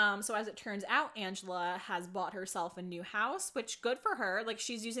 So as it turns out, Angela has bought herself a new house, which good for her. Like,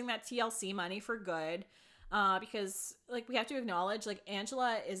 she's using that TLC money for good, because, like, we have to acknowledge, like,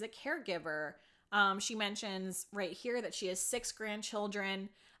 Angela is a caregiver. She mentions right here that she has 6 grandchildren.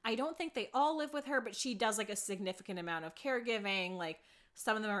 I don't think they all live with her, but she does, like, a significant amount of caregiving, like,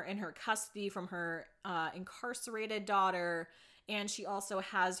 some of them are in her custody from her incarcerated daughter, and she also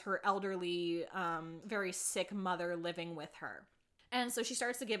has her elderly, very sick mother living with her. And so she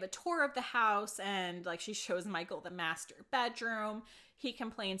starts to give a tour of the house, and like she shows Michael the master bedroom. He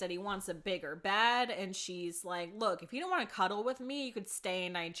complains that he wants a bigger bed, and she's like, look, if you don't want to cuddle with me, you could stay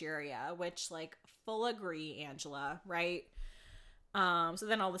in Nigeria, which, like, full agree, Angela, right? So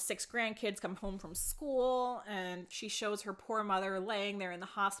then all the 6 grandkids come home from school, and she shows her poor mother laying there in the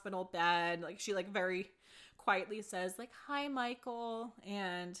hospital bed. Like, she, like, very quietly says, like, hi, Michael.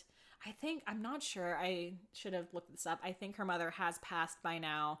 And I think, I'm not sure, I should have looked this up. I think her mother has passed by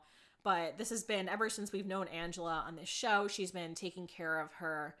now, but this has been, ever since we've known Angela on this show, she's been taking care of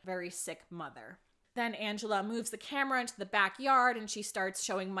her very sick mother. Then Angela moves the camera into the backyard, and she starts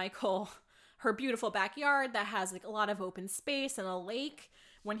showing Michael her beautiful backyard that has like a lot of open space and a lake,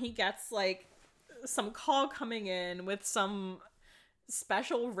 when he gets like some call coming in with some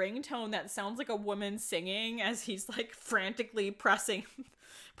special ringtone that sounds like a woman singing as he's like frantically pressing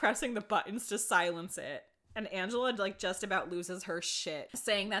the buttons to silence it. And Angela like just about loses her shit,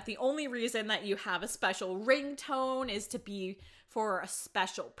 saying that the only reason that you have a special ringtone is to be for a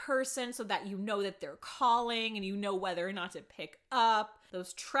special person so that you know that they're calling and you know whether or not to pick up.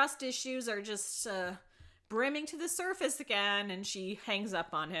 Those trust issues are just brimming to the surface again, and she hangs up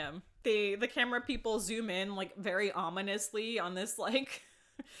on him. The camera people zoom in like very ominously on this like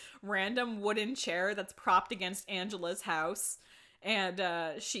random wooden chair that's propped against Angela's house. And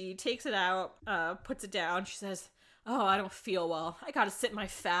she takes it out, puts it down. She says, oh, I don't feel well. I gotta sit my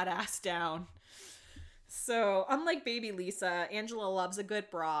fat ass down. So, unlike baby Lisa, Angela loves a good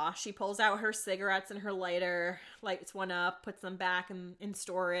bra. She pulls out her cigarettes and her lighter, lights one up, puts them back in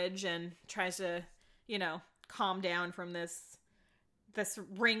storage, and tries to, you know, calm down from this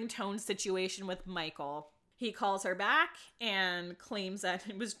ringtone situation with Michael. He calls her back and claims that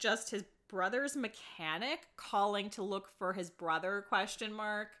it was just his brother's mechanic calling to look for his brother, ?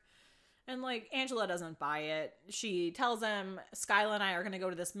 And like, Angela doesn't buy it. She tells him, Skyla and I are going to go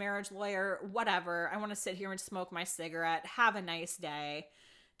to this marriage lawyer, whatever. I want to sit here and smoke my cigarette. Have a nice day.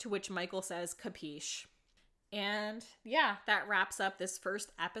 To which Michael says, capiche. And yeah, that wraps up this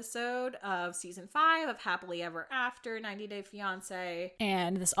first episode of season 5 of Happily Ever After 90 Day Fiancé.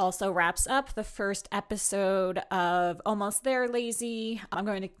 And this also wraps up the first episode of Almost There Lazy. I'm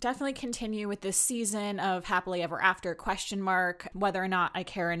going to definitely continue with this season of Happily Ever After ? Whether or not I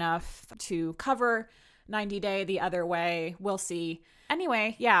care enough to cover 90 Day the other way, we'll see.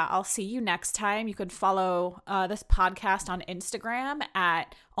 Anyway, yeah, I'll see you next time. You could follow this podcast on Instagram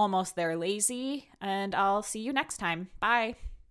at Almost There Lazy, and I'll see you next time. Bye.